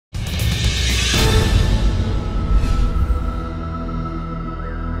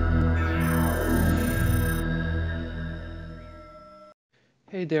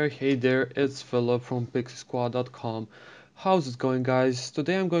Hey there, it's Philip from PixieSquad.com. How's it going, guys?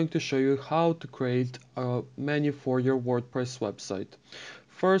 Today I'm going to show you how to create a menu for your WordPress website.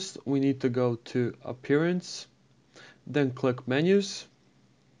 First, we need to go to Appearance, then click Menus.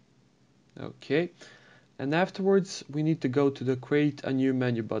 Okay, and afterwards we need to go to the Create a New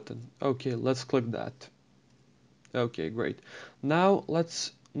Menu button. Okay, let's click that. Okay, great. Now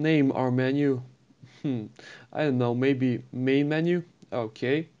let's name our menu. I don't know, maybe Main Menu.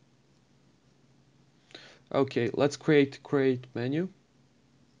 Okay. Okay, let's create menu.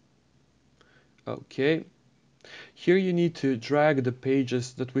 Okay. Here you need to drag the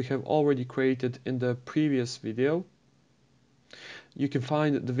pages that we have already created in the previous video. You can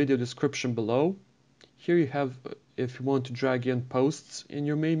find the video description below. Here you have if you want to drag in posts in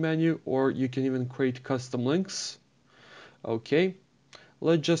your main menu, or you can even create custom links. Okay.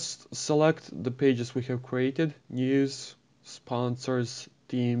 Let's just select the pages we have created: news, sponsors,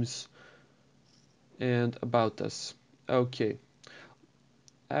 themes, and about us. Okay.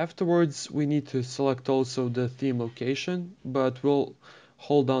 Afterwards, we need to select also the theme location, but we'll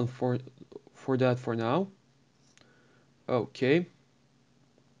hold on for that for now. Okay.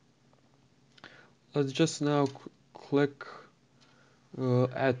 Let's just now click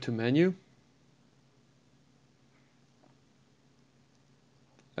Add to Menu.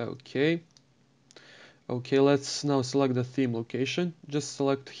 Okay. Okay, let's now select the theme location. Just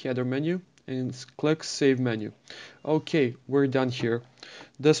select Header Menu and click Save Menu. Okay, we're done here.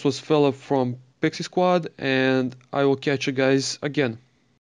 This was Philip from Pixie Squad, and I will catch you guys again.